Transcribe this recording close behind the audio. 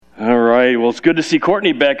it's good to see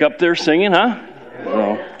Courtney back up there singing, huh?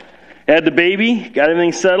 So, had the baby, got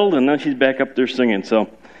everything settled, and now she's back up there singing. So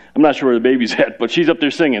I'm not sure where the baby's at, but she's up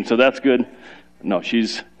there singing, so that's good. No,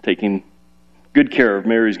 she's taking good care of.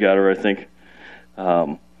 Mary's got her, I think. So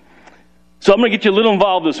I'm going to get you a little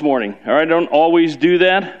involved this morning. All right, I don't always do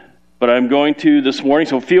that, but I'm going to this morning.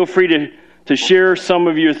 So feel free to share some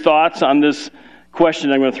of your thoughts on this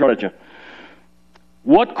question I'm going to throw at you.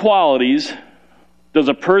 What qualities does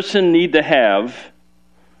a person need to have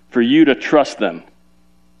for you to trust them?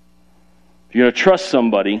 If you're going to trust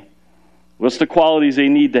somebody, what's the qualities they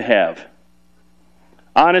need to have?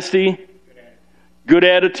 Honesty, good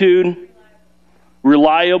attitude,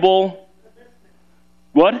 reliable.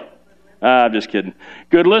 What? I'm just kidding.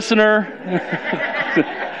 Good listener.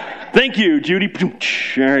 Thank you, Judy.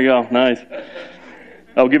 There you go. Nice.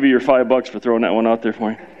 I'll give you your $5 for throwing that one out there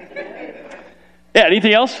for me. Yeah,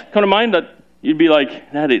 anything else come to mind that you'd be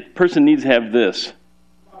like, that person needs to have this?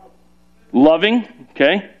 Loving,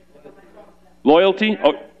 okay. Loyalty.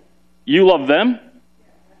 Oh, you love them?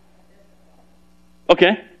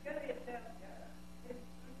 Okay.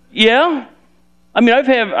 Yeah. I mean, I've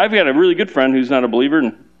got a really good friend who's not a believer,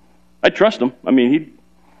 and I trust him. I mean,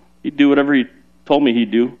 he'd do whatever he told me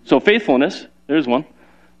he'd do. So faithfulness, there's one.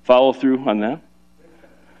 Follow through on that.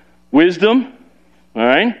 Wisdom. All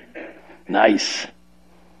right. Nice.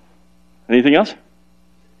 Anything else?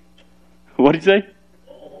 What did you say?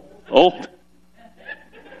 Old.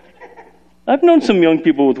 I've known some young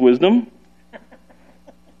people with wisdom.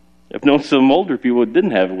 I've known some older people that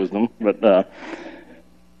didn't have wisdom. But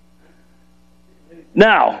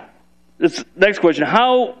now, this next question: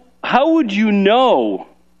 How would you know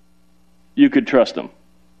you could trust them?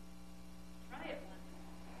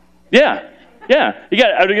 Yeah. Are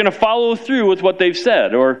they going to follow through with what they've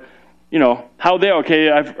said, or how they?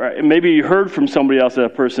 Okay, maybe you heard from somebody else that a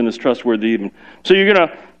person is trustworthy. Even so, you're going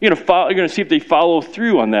to see if they follow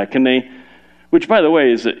through on that. Can they? Which, by the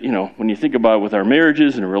way, is that when you think about it with our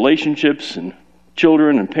marriages and relationships and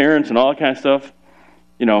children and parents and all that kind of stuff,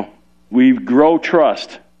 we grow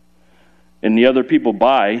trust in the other people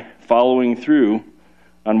by following through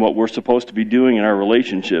on what we're supposed to be doing in our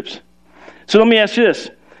relationships. So let me ask you this.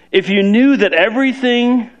 If you knew that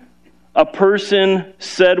everything a person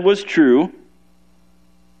said was true, all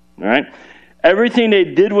right, everything they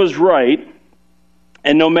did was right,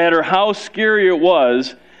 and no matter how scary it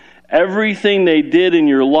was, everything they did in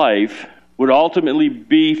your life would ultimately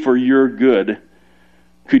be for your good,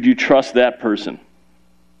 could you trust that person?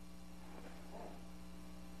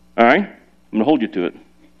 All right? I'm going to hold you to it,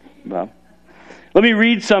 Bob. Let me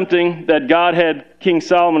read something that God had King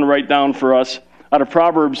Solomon write down for us out of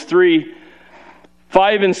Proverbs 3,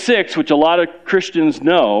 5 and 6, which a lot of Christians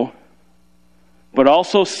know, but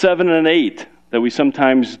also 7 and 8 that we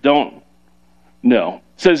sometimes don't know.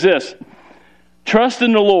 It says this: trust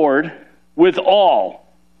in the Lord with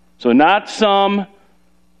all. So not some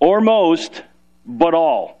or most, but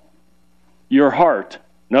all. Your heart.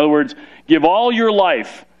 In other words, give all your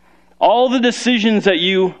life, all the decisions that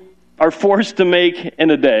you are forced to make in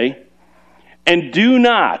a day, and do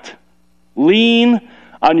not lean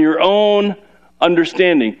on your own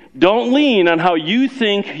understanding. Don't lean on how you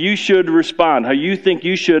think you should respond, how you think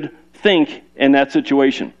you should think in that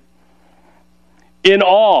situation. In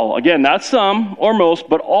all, again, not some or most,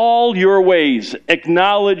 but all your ways,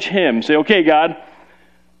 acknowledge Him. Say, okay, God,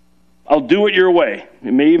 I'll do it your way.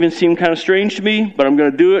 It may even seem kind of strange to me, but I'm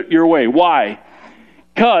going to do it your way. Why?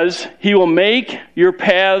 Because He will make your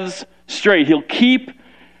paths straight. He'll keep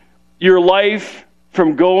your life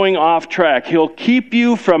from going off track. He'll keep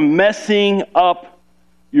you from messing up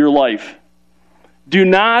your life. Do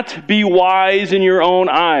not be wise in your own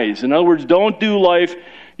eyes. In other words, don't do life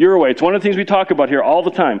your way. It's one of the things we talk about here all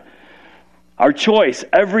the time. Our choice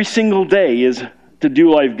every single day is to do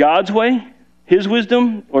life God's way, His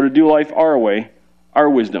wisdom, or to do life our way, our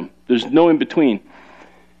wisdom. There's no in between.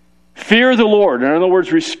 Fear the Lord. In other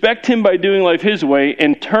words, respect Him by doing life His way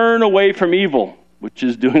and turn away from evil, which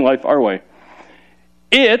is doing life our way.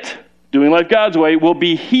 It, doing life God's way, will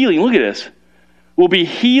be healing. Look at this. Will be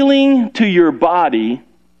healing to your body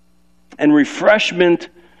and refreshment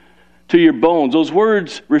to your bones. Those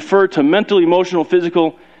words refer to mental, emotional,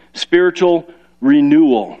 physical, spiritual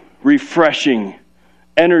renewal, refreshing,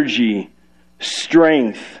 energy,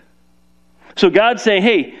 strength. So God's saying,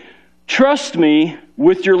 hey, trust me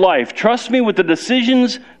with your life. Trust me with the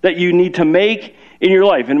decisions that you need to make in your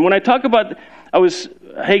life. And when I talk about,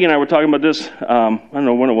 Hagen and I were talking about this, I don't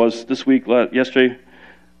know when it was, this week, yesterday,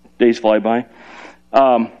 days fly by.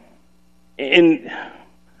 And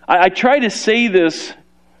I try to say this,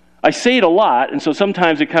 I say it a lot, and so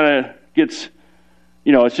sometimes it kind of gets,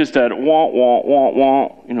 it's just that wah, wah, wah,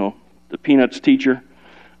 wah, the Peanuts teacher.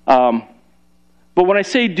 But when I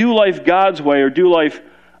say do life God's way or do life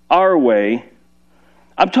our way,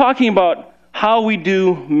 I'm talking about how we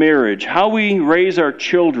do marriage, how we raise our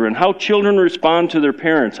children, how children respond to their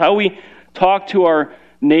parents, how we talk to our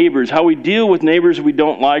neighbors, how we deal with neighbors we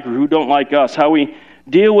don't like or who don't like us, how we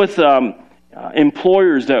deal with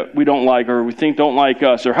employers that we don't like or we think don't like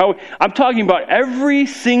us, or how I'm talking about every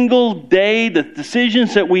single day, the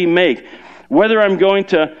decisions that we make, whether I'm going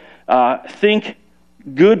to think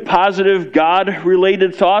good, positive,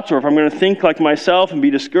 God-related thoughts, or if I'm going to think like myself and be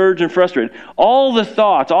discouraged and frustrated. All the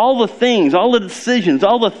thoughts, all the things, all the decisions,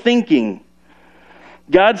 all the thinking.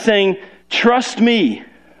 God's saying, trust me.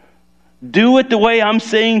 Do it the way I'm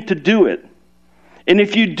saying to do it. And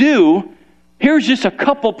if you do, here's just a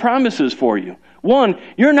couple promises for you. One,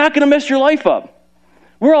 you're not going to mess your life up.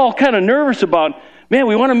 We're all kind of nervous about, man,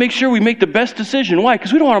 we want to make sure we make the best decision. Why?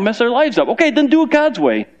 Because we don't want to mess our lives up. Okay, then do it God's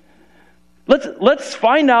way. Let's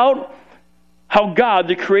find out how God,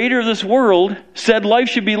 the creator of this world, said life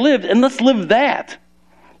should be lived, and let's live that.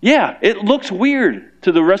 Yeah, it looks weird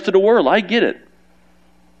to the rest of the world. I get it.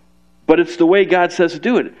 But it's the way God says to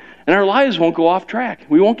do it. And our lives won't go off track.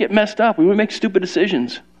 We won't get messed up. We won't make stupid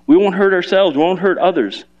decisions. We won't hurt ourselves. We won't hurt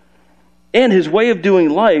others. And His way of doing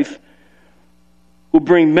life will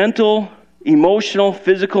bring mental, emotional,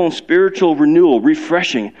 physical, and spiritual renewal,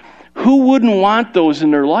 refreshing. Who wouldn't want those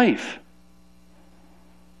in their life?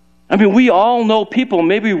 I mean, we all know people,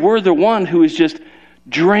 maybe we're the one who is just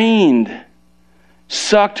drained,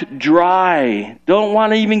 sucked dry, don't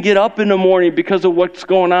want to even get up in the morning because of what's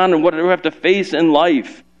going on and what we have to face in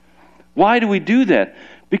life. Why do we do that?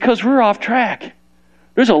 Because we're off track.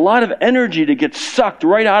 There's a lot of energy that gets sucked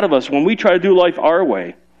right out of us when we try to do life our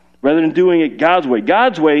way rather than doing it God's way.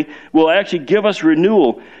 God's way will actually give us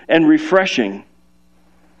renewal and refreshing.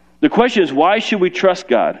 The question is, why should we trust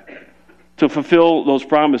God to fulfill those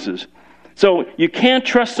promises? So you can't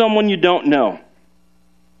trust someone you don't know.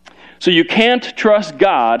 So you can't trust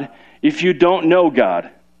God if you don't know God.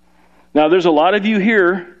 Now, there's a lot of you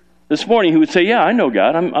here this morning who would say, yeah, I know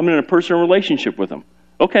God. I'm in a personal relationship with Him.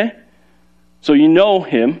 Okay. So you know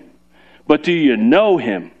Him, but do you know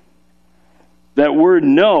Him? That word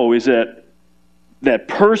know is that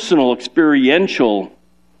personal, experiential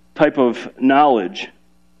type of knowledge.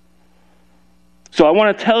 So I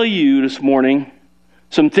want to tell you this morning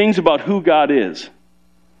some things about who God is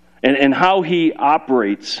and how He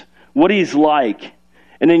operates, what He's like.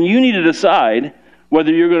 And then you need to decide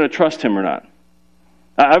whether you're going to trust Him or not.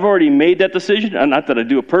 I've already made that decision. Not that I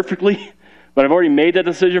do it perfectly, but I've already made that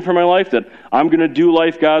decision for my life that I'm going to do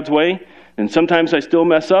life God's way. And sometimes I still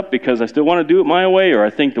mess up because I still want to do it my way, or I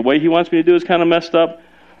think the way He wants me to do is kind of messed up.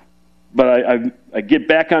 But I get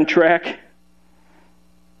back on track.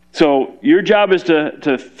 So your job is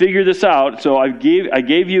to figure this out. So I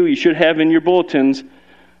gave you should have in your bulletins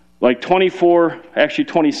like 24, actually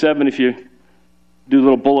 27 if you do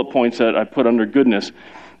little bullet points that I put under goodness.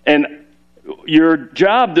 And your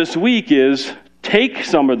job this week is take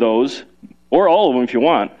some of those, or all of them if you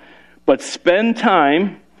want, but spend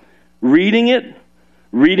time reading it,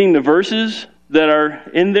 reading the verses that are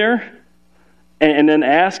in there, and then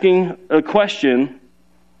asking a question,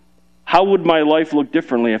 how would my life look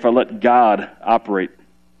differently if I let God operate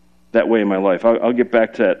that way in my life? I'll get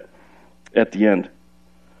back to that at the end.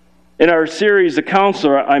 In our series, The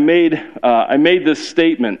Counselor, I made this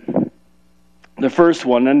statement, the first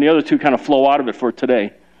one, and the other two kind of flow out of it for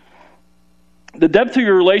today. The depth of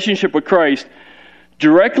your relationship with Christ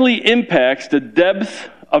directly impacts the depth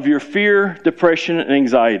of your fear, depression, and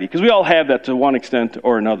anxiety. Because we all have that to one extent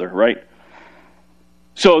or another, right?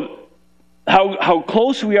 So how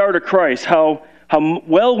close we are to Christ, how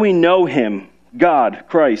well we know Him, God,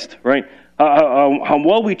 Christ, right? How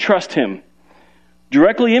well we trust Him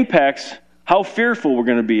directly impacts how fearful we're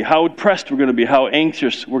going to be, how depressed we're going to be, how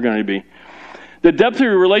anxious we're going to be. The depth of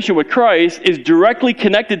your relation with Christ is directly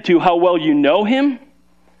connected to how well you know Him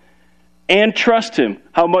and trust Him.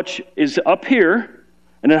 How much is up here,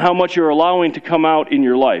 and then how much you're allowing to come out in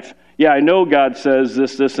your life. Yeah, I know God says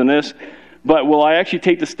this, this, and this, but will I actually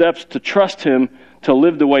take the steps to trust Him to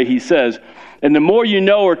live the way He says? And the more you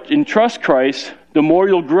know and trust Christ, the more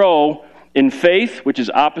you'll grow in faith, which is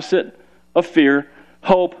opposite of fear,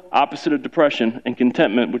 hope, opposite of depression, and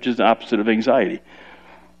contentment, which is the opposite of anxiety.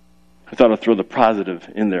 I thought I'd throw the positive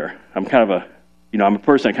in there. I'm a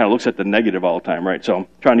person that kind of looks at the negative all the time, right? So I'm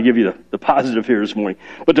trying to give you the positive here this morning.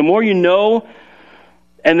 But the more you know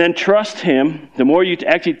and then trust Him, the more you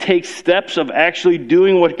actually take steps of actually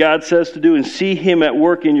doing what God says to do and see Him at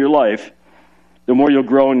work in your life, the more you'll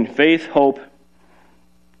grow in faith, hope,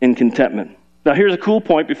 and contentment. Now, here's a cool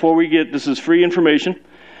point before we get, this is free information.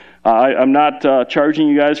 I'm not charging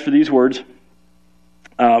you guys for these words.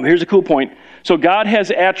 Here's a cool point. So God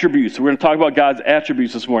has attributes. We're going to talk about God's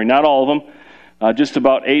attributes this morning. Not all of them. Just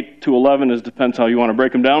about 8 to 11. It depends how you want to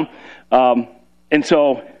break them down. And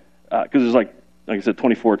so, because there's like I said,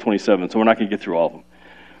 24, 27. So we're not going to get through all of them.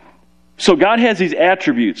 So God has these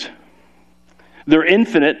attributes. They're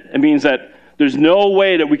infinite. It means that there's no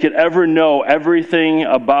way that we could ever know everything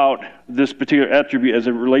about this particular attribute as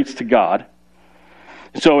it relates to God.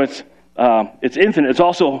 So it's infinite. It's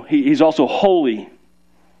also He's also holy.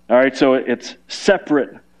 All right, so it's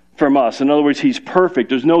separate from us. In other words, He's perfect.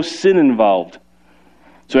 There's no sin involved.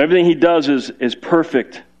 So everything He does is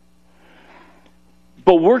perfect.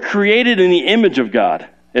 But we're created in the image of God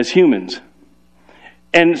as humans.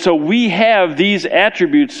 And so we have these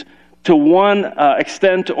attributes to one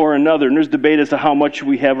extent or another. And there's debate as to how much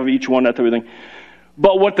we have of each one, that type of thing.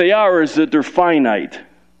 But what they are is that they're finite.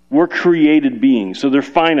 We're created beings, so they're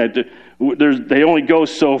finite. They only go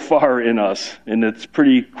so far in us, and it's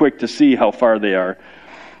pretty quick to see how far they are.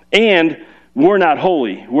 And we're not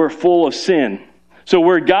holy. We're full of sin. So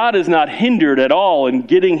where God is not hindered at all in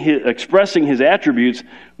expressing His attributes,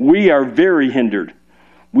 we are very hindered.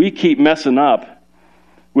 We keep messing up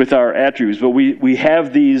with our attributes, but we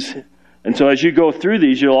have these. And so as you go through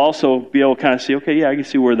these, you'll also be able to kind of see, okay, yeah, I can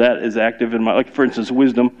see where that is active in my, like for instance,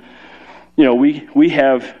 wisdom. You know, we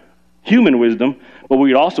have human wisdom, but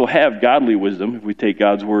we also have godly wisdom if we take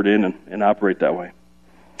God's word in and operate that way.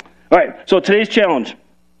 All right, so today's challenge,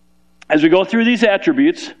 as we go through these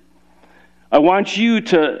attributes, I want you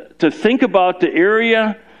to think about the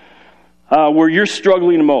area where you're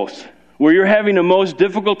struggling the most, where you're having the most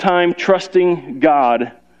difficult time trusting God.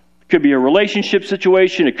 It could be a relationship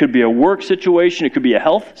situation, it could be a work situation, it could be a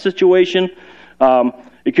health situation,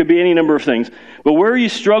 it could be any number of things. But where are you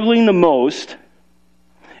struggling the most?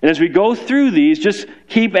 And as we go through these, just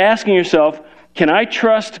keep asking yourself, can I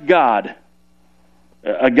trust God?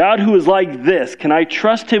 A God who is like this, can I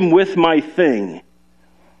trust Him with my thing?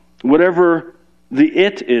 Whatever the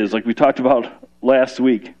it is, like we talked about last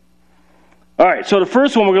week. All right, so the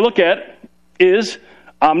first one we're going to look at is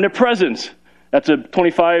omnipresence. That's a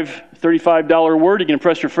 $25, $35 word. You can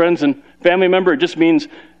impress your friends and family member. It just means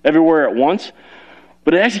everywhere at once.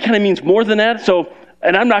 But it actually kind of means more than that. So,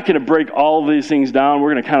 and I'm not going to break all of these things down.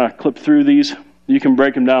 We're going to kind of clip through these. You can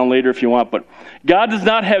break them down later if you want. But God does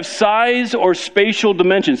not have size or spatial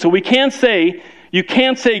dimensions. So you can't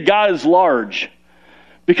say God is large.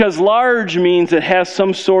 Because large means it has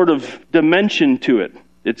some sort of dimension to it.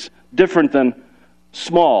 It's different than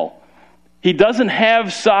small. He doesn't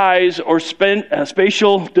have size or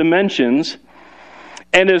spatial dimensions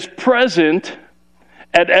and is present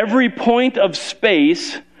at every point of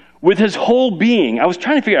space with His whole being. I was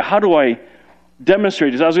trying to figure out, how do I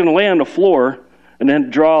demonstrate this? I was going to lay on the floor and then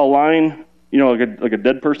draw a line, like a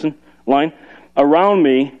dead person line, around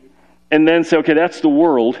me, and then say, okay, that's the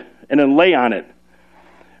world, and then lay on it.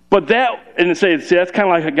 But that's kind of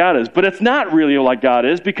like how God is. But it's not really like God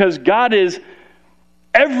is, because God is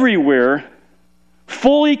everywhere,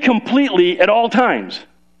 fully, completely, at all times.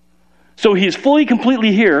 So He's fully,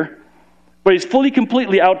 completely here, but He's fully,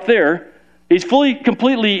 completely out there. He's fully,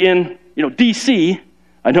 completely in, D.C.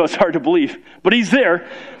 I know it's hard to believe, but He's there.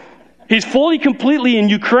 He's fully, completely in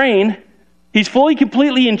Ukraine. He's fully,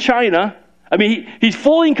 completely in China. I mean, He's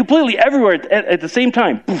fully and completely everywhere at the same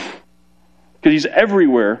time. Poof. Because He's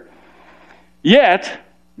everywhere. Yet,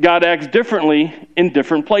 God acts differently in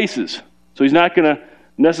different places. So He's not going to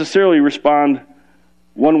necessarily respond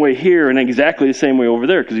one way here and exactly the same way over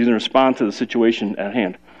there, because He's going to respond to the situation at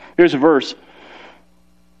hand. Here's a verse.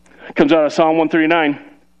 It comes out of Psalm 139.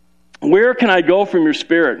 Where can I go from your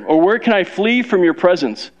spirit? Or where can I flee from your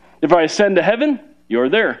presence? If I ascend to heaven, you are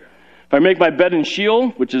there. If I make my bed in Sheol,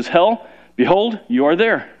 which is hell, behold, you are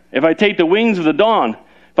there. If I take the wings of the dawn,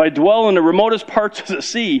 if I dwell in the remotest parts of the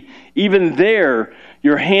sea, even there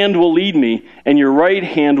your hand will lead me, and your right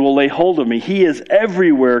hand will lay hold of me. He is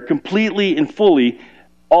everywhere, completely and fully,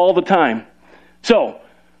 all the time. So,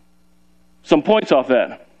 some points off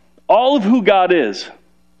that. All of who God is.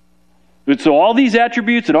 So all these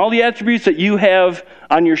attributes and all the attributes that you have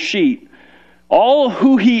on your sheet, all of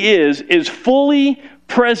who He is fully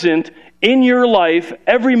present in your life,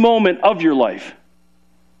 every moment of your life.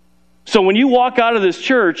 So when you walk out of this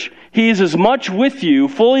church, He is as much with you,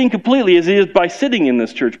 fully and completely, as He is by sitting in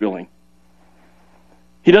this church building.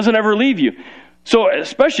 He doesn't ever leave you. So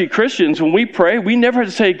especially Christians, when we pray, we never have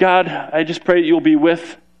to say, God, I just pray that you'll be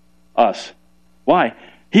with us. Why?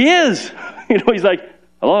 He is. He's like,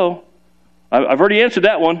 hello, I've already answered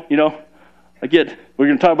that one, we're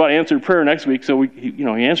going to talk about answered prayer next week, so he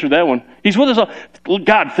answered that one. He's with us all.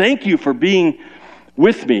 God, thank you for being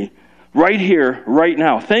with me right here, right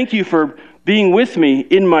now. Thank you for being with me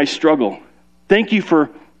in my struggle. Thank you for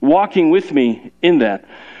walking with me in that.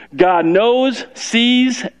 God knows,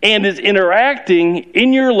 sees, and is interacting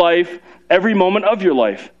in your life every moment of your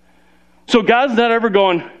life. So God's not ever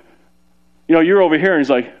going, you're over here, and he's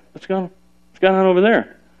like, what's going on over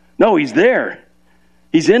there? No, he's there.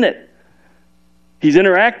 He's in it. He's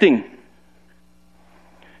interacting.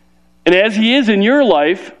 And as he is in your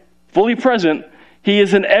life, fully present, he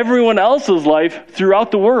is in everyone else's life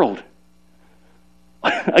throughout the world.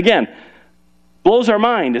 Again, blows our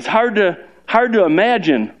mind. It's hard to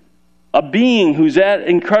imagine a being who's that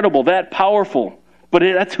incredible, that powerful. But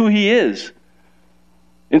that's who he is.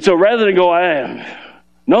 And so rather than go,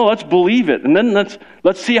 no, let's believe it. And then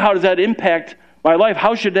let's see how does that impact my life.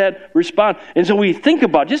 How should that respond? And so we think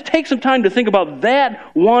about, just take some time to think about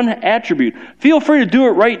that one attribute. Feel free to do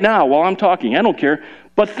it right now while I'm talking. I don't care.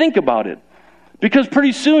 But think about it. Because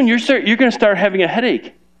pretty soon you're going to start having a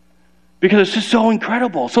headache. Because it's just so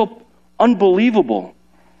incredible, so unbelievable.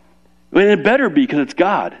 And it better be because it's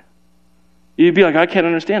God. You'd be like, I can't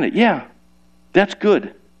understand it. Yeah, that's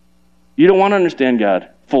good. You don't want to understand God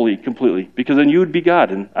fully, completely, because then you would be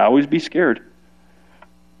God, and I always be scared.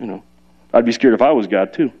 I'd be scared if I was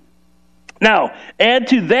God too. Now, add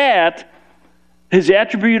to that his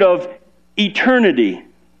attribute of eternity.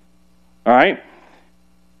 All right?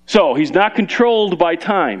 So, he's not controlled by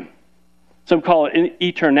time. Some call it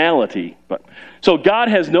eternality. So God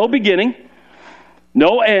has no beginning,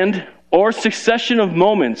 no end, or succession of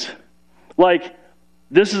moments. Like,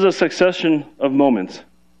 this is a succession of moments.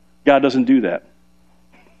 God doesn't do that.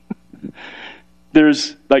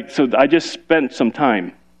 So I just spent some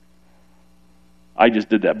time. I just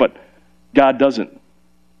did that. But God doesn't.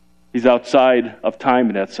 He's outside of time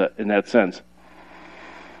in that sense.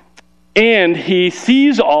 And he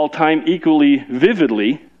sees all time equally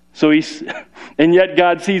vividly. And yet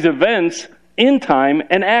God sees events in time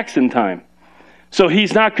and acts in time. So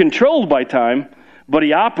he's not controlled by time, but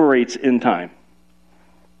he operates in time.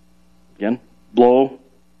 Again, blow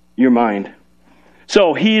your mind.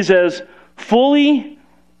 So he's as fully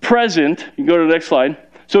present. You can go to the next slide.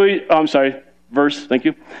 Verse, thank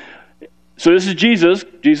you. So this is Jesus.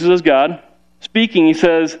 Jesus is God. Speaking, he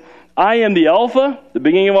says, I am the Alpha, the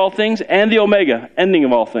beginning of all things, and the Omega, ending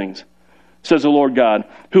of all things, says the Lord God,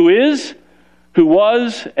 who is, who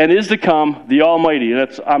was, and is to come, the Almighty.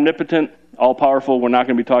 That's omnipotent, all-powerful. We're not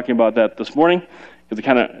going to be talking about that this morning, because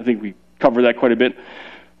I think we covered that quite a bit.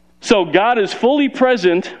 So God is fully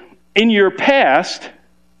present in your past.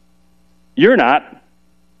 You're not,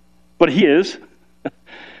 but he is.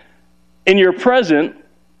 In your present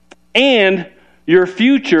and your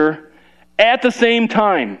future at the same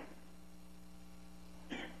time.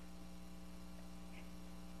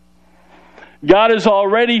 God is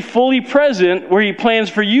already fully present where he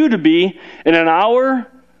plans for you to be in an hour,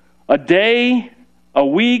 a day, a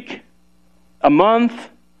week, a month,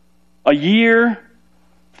 a year,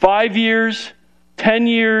 5 years, 10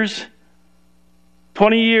 years,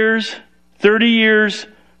 20 years, 30 years,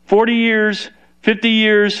 40 years, 50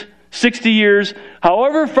 years, 60 years,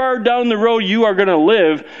 however far down the road you are going to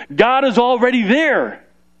live, God is already there.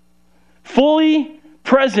 Fully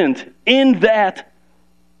present in that,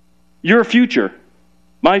 your future,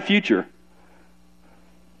 my future.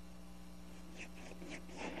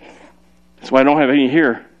 That's why I don't have any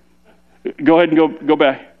here. Go ahead and go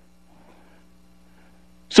back.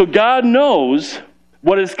 So God knows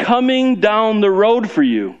what is coming down the road for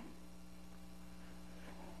you.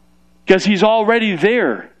 Because he's already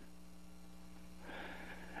there.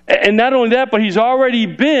 And not only that, but he's already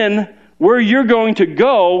been where you're going to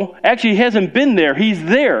go. Actually, he hasn't been there. He's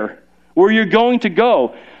there where you're going to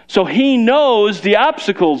go. So he knows the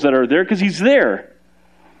obstacles that are there because he's there.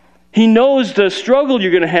 He knows the struggle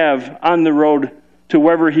you're going to have on the road to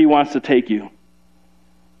wherever he wants to take you.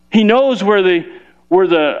 He knows where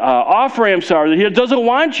the off-ramps are that he doesn't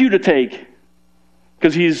want you to take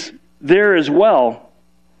because he's there as well.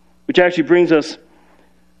 Which actually brings us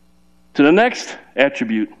to the next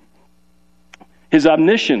attribute. His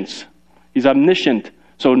omniscience. He's omniscient,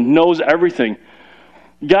 so knows everything.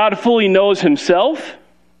 God fully knows himself.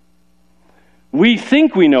 We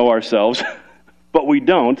think we know ourselves, but we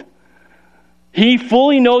don't. He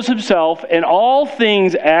fully knows himself and all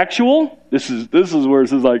things actual. This is where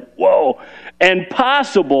it's like, whoa, and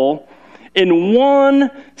possible in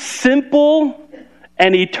one simple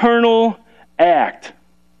and eternal act.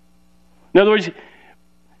 In other words,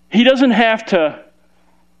 he doesn't have to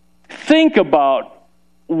think about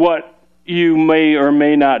what you may or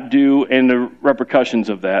may not do and the repercussions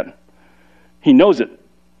of that. He knows it.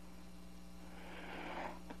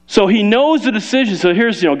 So he knows the decision. So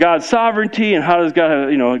here's, God's sovereignty and how does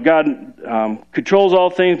God, God controls all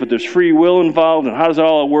things, but there's free will involved, and how does it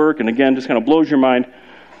all work? And again, just kind of blows your mind.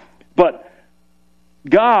 But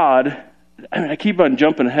God, I keep on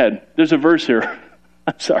jumping ahead. There's a verse here.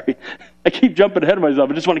 I'm sorry. I keep jumping ahead of myself.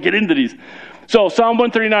 I just want to get into these. So Psalm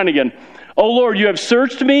 139 again. O Lord, you have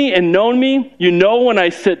searched me and known me. You know when I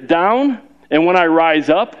sit down and when I rise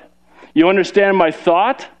up. You understand my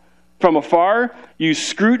thought from afar. You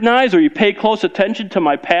scrutinize or you pay close attention to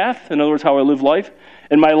my path. In other words, how I live life.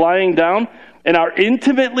 And my lying down. And are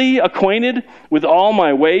intimately acquainted with all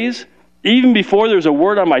my ways. Even before there's a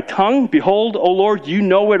word on my tongue. Behold, O Lord, you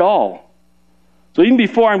know it all. So even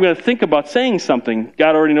before I'm going to think about saying something,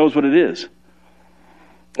 God already knows what it is.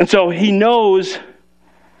 And so he knows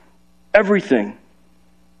everything.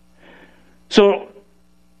 So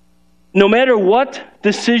no matter what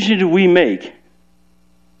decision we make,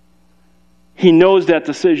 he knows that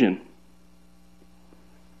decision.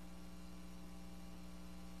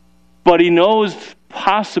 But he knows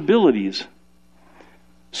possibilities.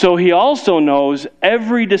 So he also knows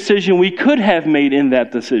every decision we could have made in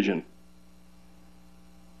that decision.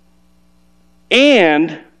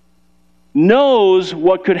 And knows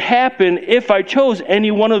what could happen if I chose any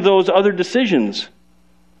one of those other decisions.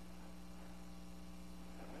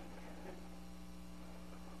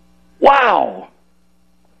 Wow!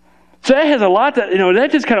 So that has a lot that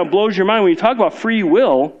just kind of blows your mind when you talk about free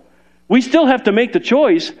will. We still have to make the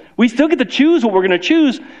choice. We still get to choose what we're going to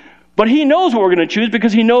choose, but he knows what we're going to choose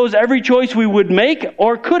because he knows every choice we would make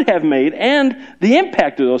or could have made and the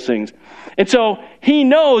impact of those things. And so he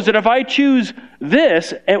knows that if I choose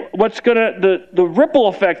this, and what's going to, the ripple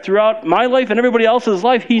effect throughout my life and everybody else's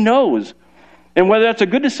life, he knows. And whether that's a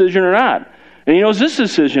good decision or not. And he knows this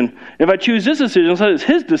decision. If I choose this decision, it's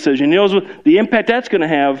his decision. He knows what the impact that's going to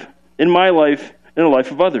have in my life and the life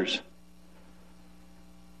of others.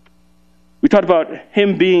 We talked about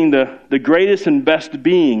him being the greatest and best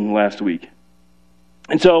being last week.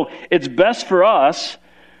 And so it's best for us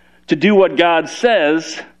to do what God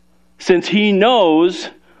says, since he knows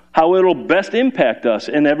how it'll best impact us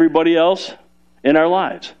and everybody else in our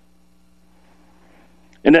lives.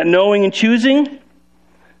 And that knowing and choosing,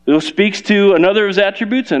 it speaks to another of his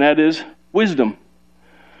attributes, and that is wisdom.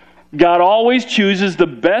 God always chooses the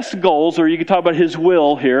best goals, or you can talk about his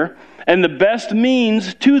will here, and the best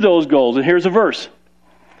means to those goals. And here's a verse.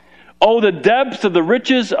 Oh, the depths of the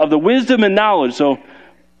riches of the wisdom and knowledge. So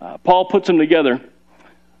Paul puts them together.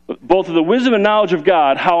 Both of the wisdom and knowledge of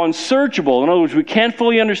God, how unsearchable, in other words, we can't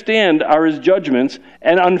fully understand are his judgments,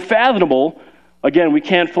 and unfathomable, again, we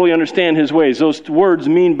can't fully understand his ways. Those words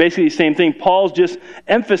mean basically the same thing. Paul's just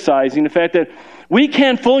emphasizing the fact that we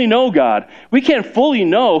can't fully know God. We can't fully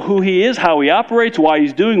know who he is, how he operates, why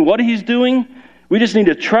he's doing what he's doing. We just need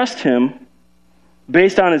to trust him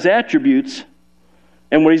based on his attributes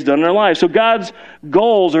and what he's done in our lives. So God's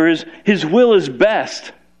goals or his will is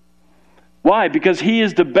best. Why? Because he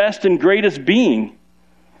is the best and greatest being.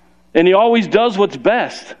 And he always does what's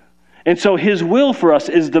best. And so his will for us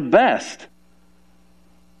is the best.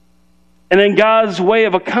 And then God's way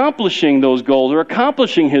of accomplishing those goals or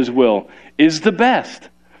accomplishing his will is the best.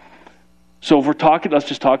 So if we're talking, let's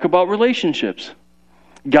just talk about relationships.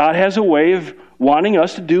 God has a way of wanting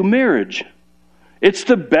us to do marriage. It's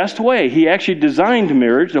the best way. He actually designed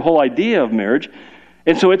marriage, the whole idea of marriage.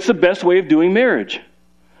 And so it's the best way of doing marriage.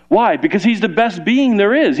 Why? Because he's the best being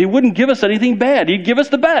there is. He wouldn't give us anything bad. He'd give us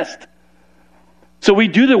the best. So we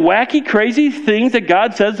do the wacky, crazy things that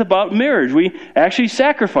God says about marriage. We actually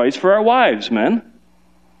sacrifice for our wives, men.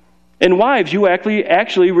 And wives, you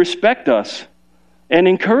actually respect us and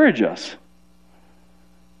encourage us.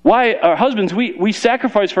 Why, our husbands, we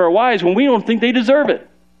sacrifice for our wives when we don't think they deserve it.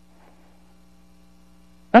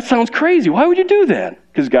 That sounds crazy. Why would you do that?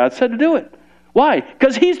 Because God said to do it. Why?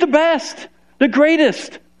 Because he's the best, the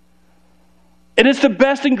greatest. And it's the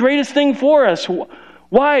best and greatest thing for us.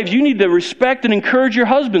 Wives, you need to respect and encourage your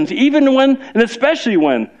husbands, even when, and especially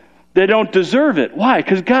when, they don't deserve it. Why?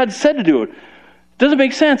 Because God said to do it. Doesn't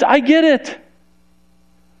make sense. I get it.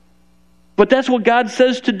 But that's what God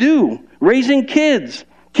says to do. Raising kids.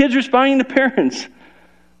 Kids responding to parents.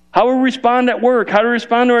 How we respond at work. How to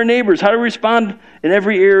respond to our neighbors. How to respond in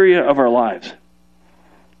every area of our lives.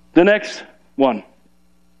 The next one.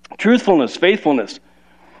 Truthfulness, faithfulness.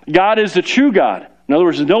 God is the true God. In other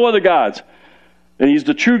words, there's no other gods. And he's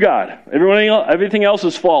the true God. Everything else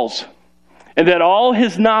is false. And that all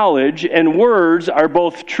his knowledge and words are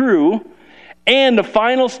both true and the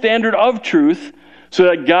final standard of truth, so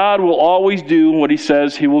that God will always do what he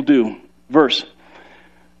says he will do. Verse.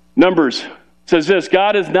 Numbers says this,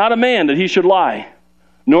 God is not a man that he should lie,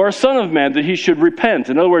 nor a son of man that he should repent.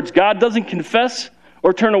 In other words, God doesn't confess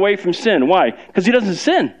or turn away from sin. Why? Because he doesn't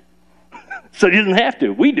sin. So he doesn't have to.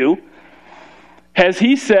 We do. Has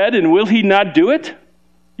he said, and will he not do it?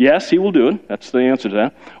 Yes, he will do it. That's the answer to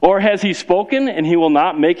that. Or has he spoken, and he will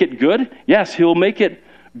not make it good? Yes, he will make it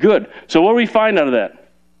good. So what do we find out of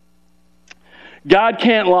that? God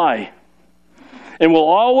can't lie, and will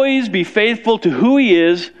always be faithful to who he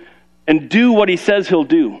is and do what he says he'll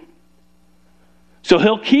do. So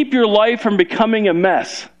he'll keep your life from becoming a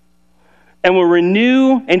mess, and will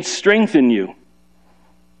renew and strengthen you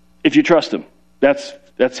if you trust him. That's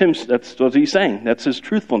him. That's what he's saying. That's his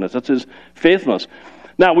truthfulness. That's his faithfulness.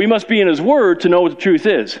 Now, we must be in his word to know what the truth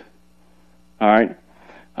is. All right?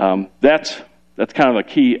 That's kind of a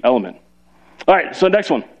key element. All right, so next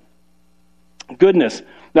one. Goodness.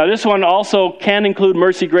 Now, this one also can include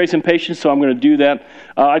mercy, grace, and patience, so I'm going to do that.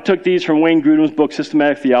 I took these from Wayne Grudem's book,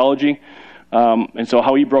 Systematic Theology. And so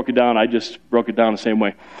how he broke it down, I just broke it down the same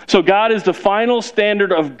way. So God is the final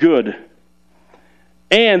standard of good.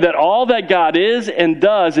 And that all that God is and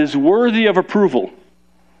does is worthy of approval.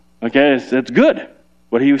 Okay, it's good.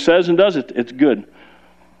 What he says and does, it's good.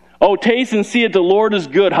 Oh, taste and see it, the Lord is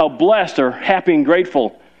good. How blessed or happy and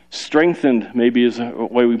grateful, strengthened maybe is a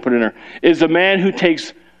way we put it in there, is the man who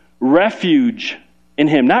takes refuge in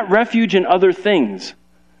him. Not refuge in other things.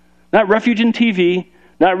 Not refuge in TV.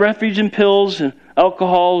 Not refuge in pills, and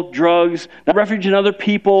alcohol, drugs. Not refuge in other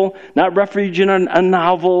people. Not refuge in a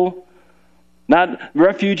novel. Not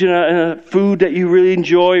refuge in a food that you really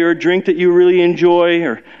enjoy or a drink that you really enjoy,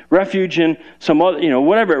 or refuge in some other,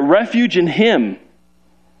 whatever. Refuge in him.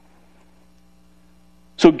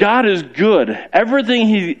 So God is good.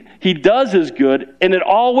 Everything he does is good, and it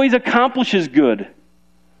always accomplishes good.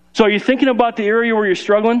 So are you thinking about the area where you're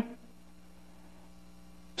struggling?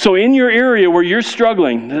 So in your area where you're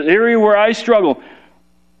struggling, the area where I struggle,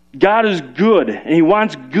 God is good, and he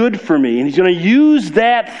wants good for me, and he's going to use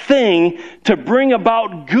that thing to bring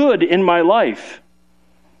about good in my life.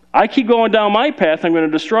 I keep going down my path, I'm going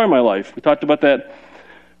to destroy my life. We talked about that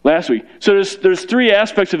last week. So there's three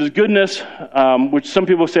aspects of his goodness, which some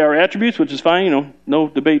people say are attributes, which is fine, no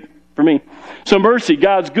debate for me. So mercy,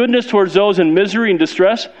 God's goodness towards those in misery and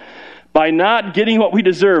distress by not getting what we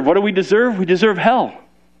deserve. What do we deserve? We deserve hell.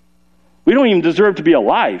 We don't even deserve to be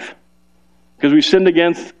alive because we've sinned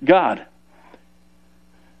against God.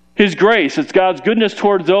 His grace, it's God's goodness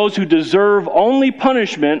towards those who deserve only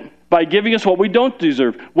punishment by giving us what we don't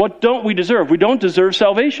deserve. What don't we deserve? We don't deserve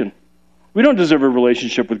salvation. We don't deserve a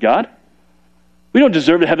relationship with God. We don't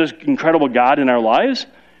deserve to have this incredible God in our lives,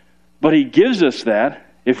 but he gives us that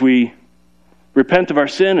if we repent of our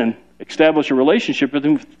sin and establish a relationship with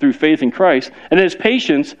him through faith in Christ. And his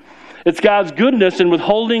patience, it's God's goodness in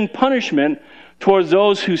withholding punishment towards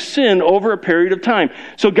those who sin over a period of time.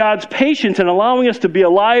 So God's patience in allowing us to be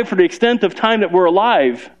alive for the extent of time that we're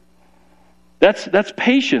alive, that's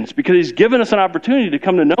patience, because he's given us an opportunity to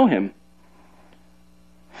come to know him.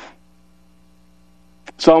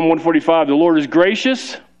 Psalm 145, the Lord is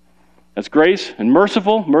gracious, that's grace, and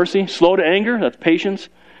merciful, mercy, slow to anger, that's patience,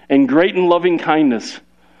 and great in loving kindness.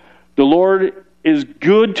 The Lord is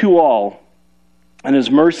good to all, and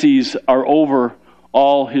his mercies are over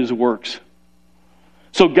all his works.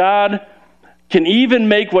 So God can even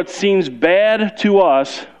make what seems bad to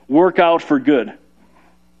us work out for good.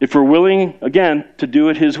 If we're willing, again, to do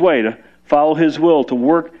it his way, to follow his will, to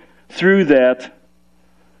work through that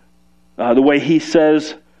the way he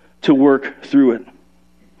says to work through it.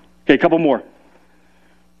 Okay, a couple more.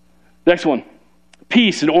 Next one.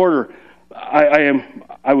 Peace and order.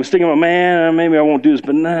 I was thinking, man, maybe I won't do this,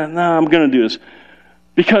 but nah, I'm going to do this.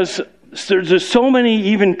 Because there's so many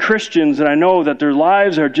even Christians that I know that their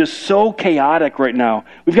lives are just so chaotic right now.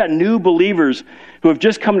 We've got new believers who have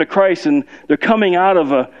just come to Christ, and they're coming out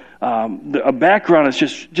of a background that's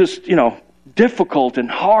just difficult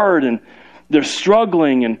and hard, and they're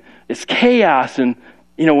struggling, and it's chaos. And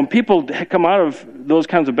when people come out of those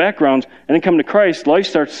kinds of backgrounds and then come to Christ, life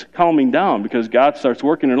starts calming down because God starts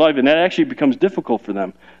working in their life, and that actually becomes difficult for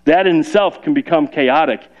them. That in itself can become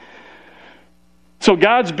chaotic. So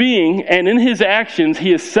God's being, and in his actions,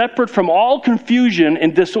 he is separate from all confusion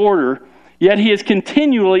and disorder, yet he is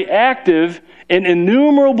continually active in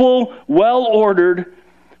innumerable, well-ordered,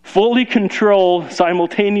 fully controlled,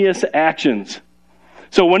 simultaneous actions.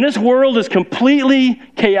 So when this world is completely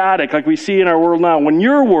chaotic, like we see in our world now, when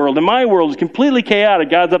your world and my world is completely chaotic,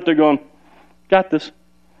 God's up there going, got this,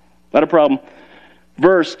 not a problem.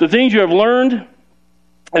 verse, the things you have learned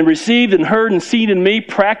and received and heard and seen in me,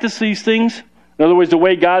 practice these things. In other words, the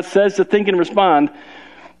way God says to think and respond.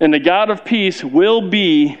 And the God of peace will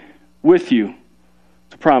be with you.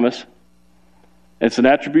 It's a promise. It's an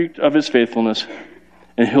attribute of his faithfulness.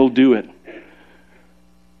 And he'll do it.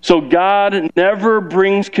 So God never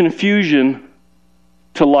brings confusion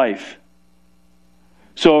to life.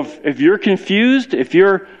 So if you're confused, if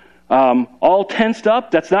you're all tensed up,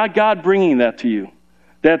 that's not God bringing that to you.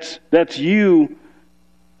 That's you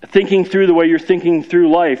thinking through the way you're thinking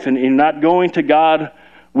through life and not going to God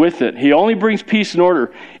with it. He only brings peace and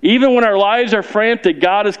order. Even when our lives are frantic,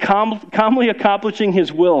 God is calmly accomplishing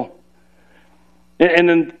his will. And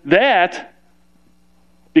then that,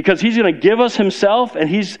 because he's going to give us himself, and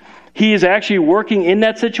he is actually working in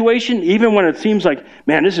that situation, even when it seems like,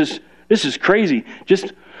 man, this is crazy.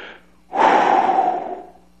 Just,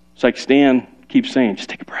 it's like Stan keeps saying, just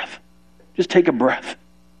take a breath. Just take a breath.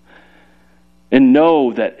 And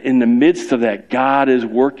know that in the midst of that, God is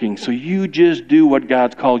working. So you just do what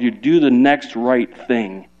God's called you. Do the next right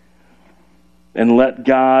thing. And let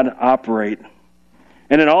God operate.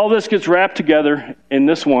 And then all this gets wrapped together in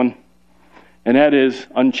this one. And that is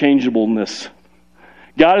unchangeableness.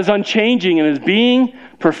 God is unchanging in his being,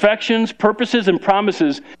 perfections, purposes, and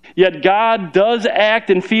promises. Yet God does act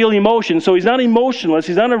and feel emotion. So he's not emotionless.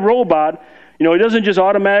 He's not a robot. He doesn't just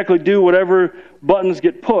automatically do whatever buttons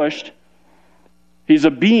get pushed. He's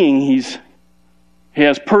a being. He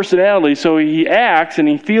has personality. So he acts and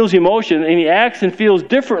he feels emotion. And he acts and feels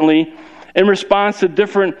differently in response to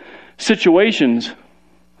different situations.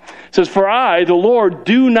 It says, for I, the Lord,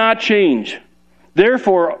 do not change.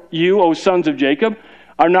 Therefore, you, O sons of Jacob,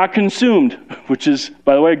 are not consumed. Which is,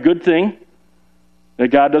 by the way, a good thing. That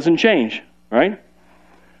God doesn't change. Right?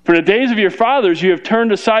 For the days of your fathers you have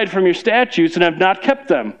turned aside from your statutes and have not kept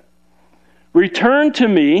them. Return to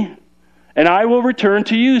me, and I will return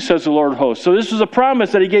to you, says the Lord of hosts. So this was a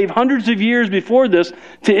promise that he gave hundreds of years before this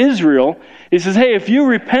to Israel. He says, hey, if you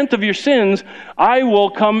repent of your sins, I will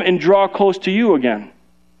come and draw close to you again.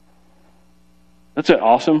 That's an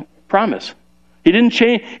awesome promise. He didn't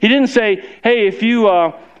change. He didn't say, hey, if you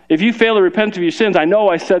fail to repent of your sins, I know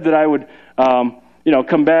I said that I would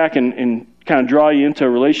come back and kind of draw you into a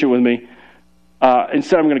relationship with me.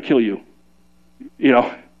 Instead, I'm going to kill you. He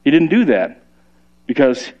didn't do that.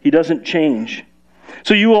 Because he doesn't change.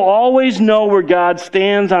 So you will always know where God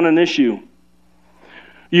stands on an issue.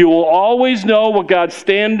 You will always know what God's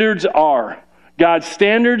standards are. God's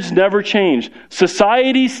standards never change.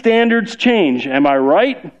 Society's standards change. Am I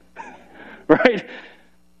right? Right?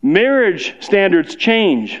 Marriage standards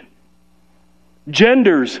change.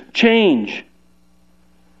 Genders change.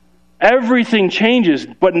 Everything changes,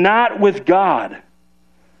 but not with God.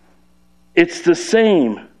 It's the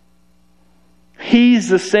same. He's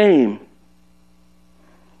the same.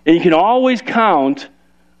 And you can always count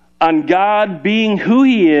on God being who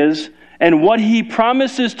he is and what he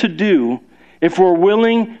promises to do if we're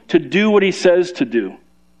willing to do what he says to do.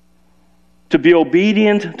 To be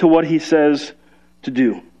obedient to what he says to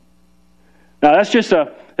do. Now that's just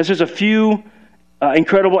a few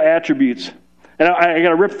incredible attributes. And I got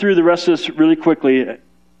to rip through the rest of this really quickly. I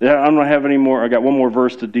don't have any more. I got one more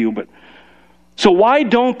verse to do. But so why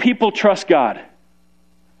don't people trust God?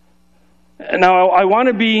 Now, I want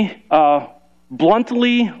to be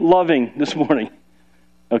bluntly loving this morning,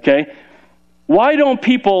 okay? Why don't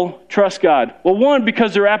people trust God? Well, one,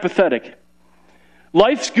 because they're apathetic.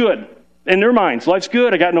 Life's good in their minds. Life's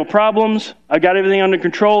good. I got no problems. I got everything under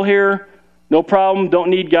control here. No problem. Don't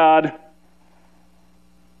need God.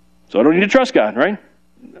 So I don't need to trust God, right?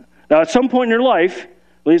 Now, at some point in your life,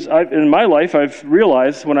 at least in my life, I've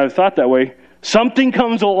realized when I've thought that way, something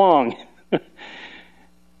comes along.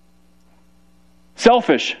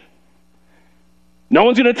 Selfish. No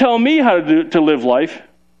one's going to tell me how to live life,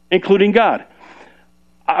 including God.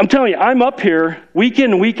 I'm telling you, I'm up here week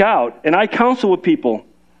in and week out, and I counsel with people.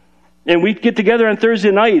 And we get together on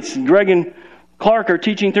Thursday nights. Greg and Clark are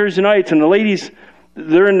teaching Thursday nights, and the ladies,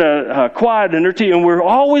 they're in the quad, and and we're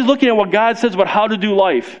always looking at what God says about how to do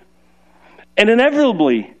life. And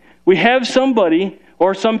inevitably, we have somebody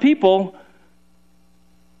or some people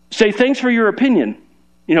say, thanks for your opinion,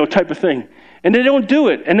 type of thing. And they don't do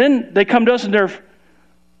it. And then they come to us and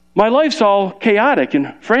my life's all chaotic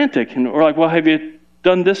and frantic. And we're like, well, have you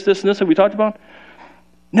done this, and this that we talked about?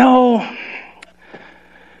 No.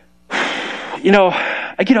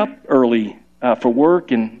 I get up early for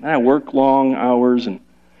work, and I work long hours. And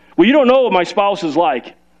well, you don't know what my spouse is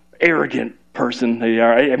like. Arrogant person they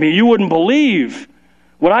are. I mean, you wouldn't believe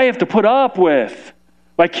what I have to put up with.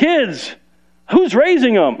 My kids, who's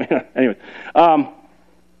raising them? Anyway,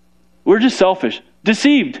 We're just selfish.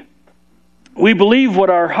 Deceived. We believe what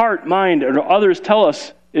our heart, mind, or others tell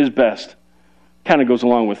us is best. Kind of goes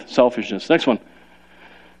along with selfishness. Next one.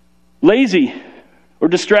 Lazy or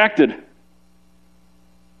distracted.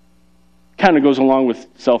 Kind of goes along with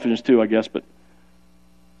selfishness too, I guess. But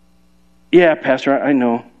yeah, Pastor, I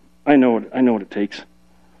know what it takes.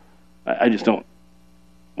 I just don't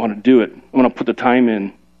want to do it. I want to put the time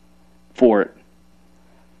in for it.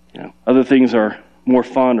 Other things are more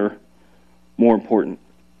fun or more important.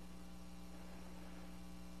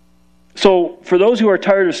 So, for those who are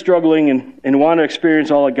tired of struggling and want to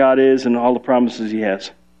experience all that God is and all the promises He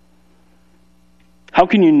has, how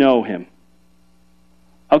can you know Him?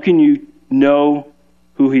 How can you know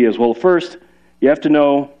who He is? Well, first, you have to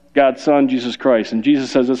know God's Son, Jesus Christ. And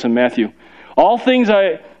Jesus says this in Matthew. All things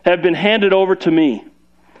I have been handed over to me,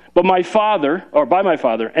 but by my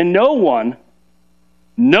Father, and no one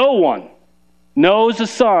knows the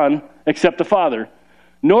Son except the Father,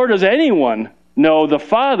 nor does anyone know the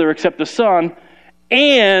Father except the Son,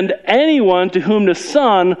 and anyone to whom the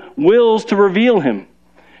Son wills to reveal Him.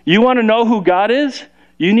 You want to know who God is?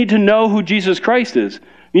 You need to know who Jesus Christ is.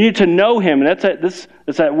 You need to know Him. And that's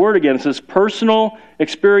that word again. It says personal,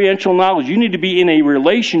 experiential knowledge. You need to be in a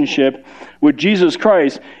relationship with Jesus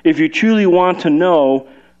Christ if you truly want to know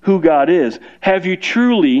who God is. Have you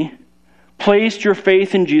truly placed your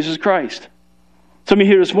faith in Jesus Christ? Some of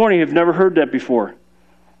you here this morning have never heard that before.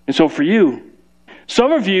 And so for you,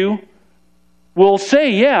 some of you will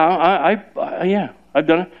say, yeah, I've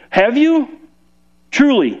done it. Have you?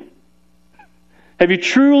 Truly. Have you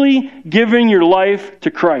truly given your life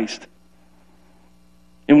to Christ?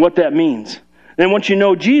 And what that means. Then once you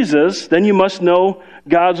know Jesus, then you must know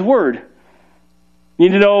God's Word. You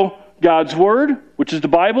need to know God's Word, which is the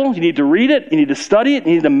Bible. You need to read it. You need to study it.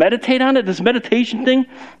 You need to meditate on it. This meditation thing,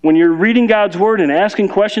 when you're reading God's Word and asking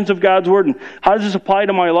questions of God's Word, and how does this apply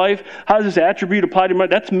to my life? How does this attribute apply to my life?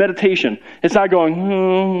 That's meditation. It's not going,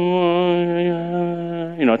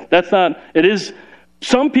 that's not, it is,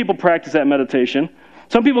 some people practice that meditation.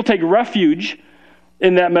 Some people take refuge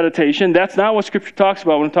in that meditation. That's not what Scripture talks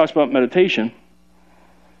about when it talks about meditation.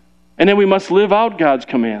 And then we must live out God's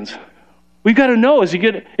commands. We've got to know, is he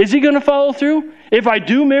going to follow through? If I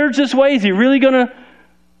do marriage this way, is He really going to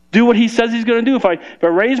do what He says He's going to do? If I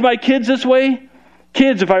raise my kids this way,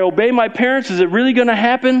 kids, if I obey my parents, is it really going to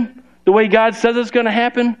happen the way God says it's going to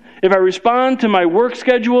happen? If I respond to my work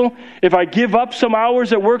schedule, if I give up some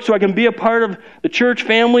hours at work so I can be a part of the church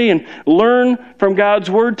family and learn from God's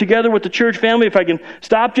Word together with the church family, if I can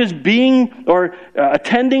stop just being or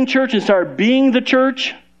attending church and start being the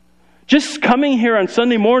church. Just coming here on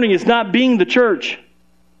Sunday morning is not being the church.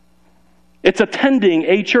 It's attending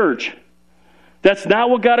a church. That's not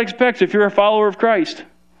what God expects if you're a follower of Christ.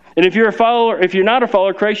 And if you're not a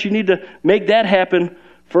follower of Christ, you need to make that happen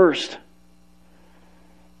first.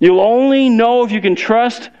 You'll only know if you can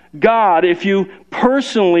trust God if you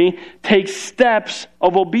personally take steps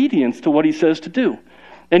of obedience to what He says to do.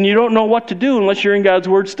 And you don't know what to do unless you're in God's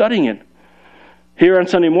Word studying it. Here on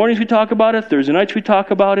Sunday mornings we talk about it. Thursday nights we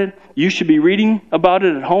talk about it. You should be reading about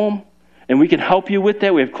it at home. And we can help you with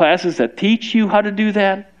that. We have classes that teach you how to do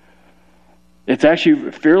that. It's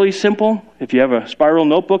actually fairly simple. If you have a spiral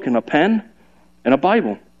notebook and a pen and a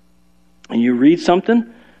Bible. And you read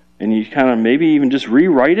something and you kind of maybe even just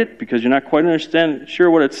rewrite it because you're not quite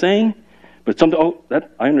sure what it's saying. But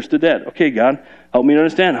I understood that. Okay, God, help me to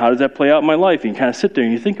understand. How does that play out in my life? And you kind of sit there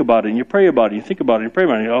and you think about it and you pray about it. You think about it and you pray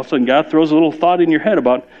about it. And all of a sudden God throws a little thought in your head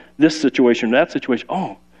about this situation, that situation.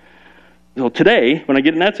 Oh, so today, when I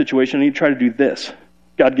get in that situation, I need to try to do this.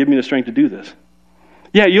 God, give me the strength to do this.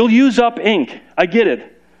 Yeah, you'll use up ink. I get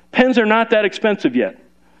it. Pens are not that expensive yet.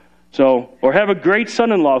 Or have a great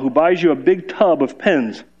son-in-law who buys you a big tub of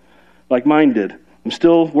pens like mine did. I'm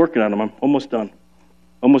still working on them. I'm almost done.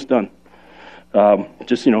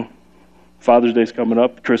 Father's Day's coming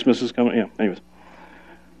up. Christmas is coming. Yeah, anyways.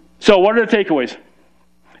 So what are the takeaways?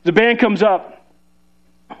 The band comes up.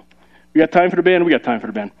 We got time for the band? We got time for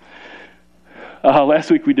the band. Last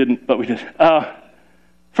week we didn't, but we did.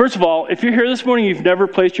 First of all, if you're here this morning, you've never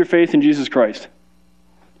placed your faith in Jesus Christ.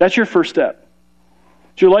 That's your first step.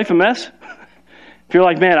 Is your life a mess? If you're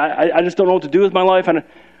like, man, I just don't know what to do with my life.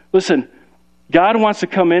 Listen, God wants to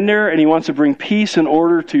come in there and He wants to bring peace and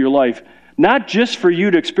order to your life. Not just for you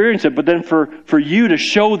to experience it, but then for you to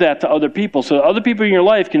show that to other people. So other people in your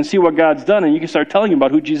life can see what God's done and you can start telling them about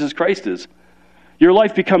who Jesus Christ is. Your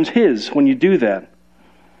life becomes His when you do that.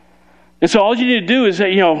 And so all you need to do is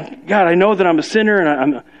say, God, I know that I'm a sinner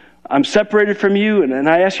and I'm separated from you and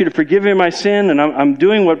I ask you to forgive me my sin and I'm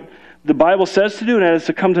doing what the Bible says to do and that is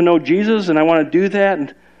to come to know Jesus and I want to do that.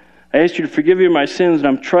 And I ask you to forgive me of my sins, and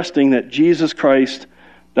I'm trusting that Jesus Christ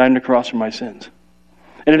died on the cross for my sins.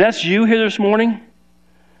 And if that's you here this morning,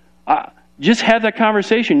 just have that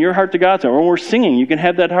conversation, your heart to God. Or when we're singing, you can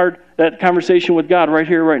have that conversation with God right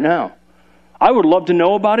here, right now. I would love to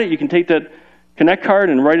know about it. You can take that Connect card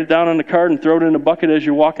and write it down on the card and throw it in a bucket as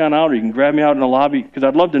you walk on out, or you can grab me out in the lobby, because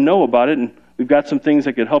I'd love to know about it, and we've got some things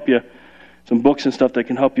that could help you, some books and stuff that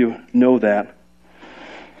can help you know that.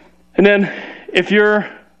 And then, if you're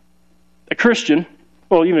a Christian,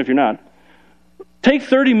 well, even if you're not, take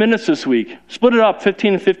 30 minutes this week, split it up,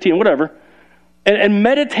 15 and 15, whatever, and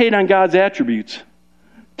meditate on God's attributes.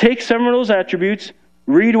 Take some of those attributes,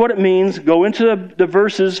 read what it means, go into the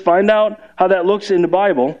verses, find out how that looks in the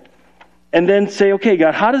Bible, and then say, okay,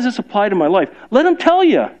 God, how does this apply to my life? Let him tell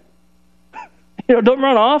you. Don't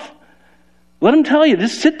run off. Let him tell you.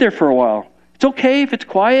 Just sit there for a while. It's okay if it's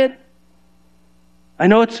quiet. I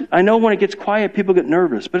know when it gets quiet, people get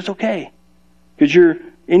nervous, but it's okay, because you're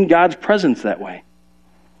in God's presence that way.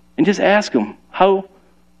 And just ask him, how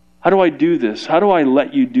do I do this? How do I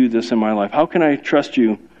let you do this in my life? How can I trust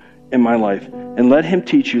you in my life? And let him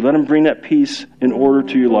teach you. Let him bring that peace and order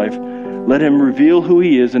to your life. Let him reveal who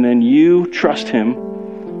he is, and then you trust him,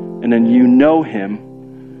 and then you know him,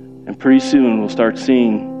 and pretty soon we'll start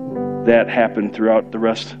seeing that happen throughout the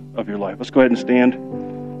rest of your life. Let's go ahead and stand.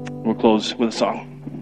 We'll close with a song.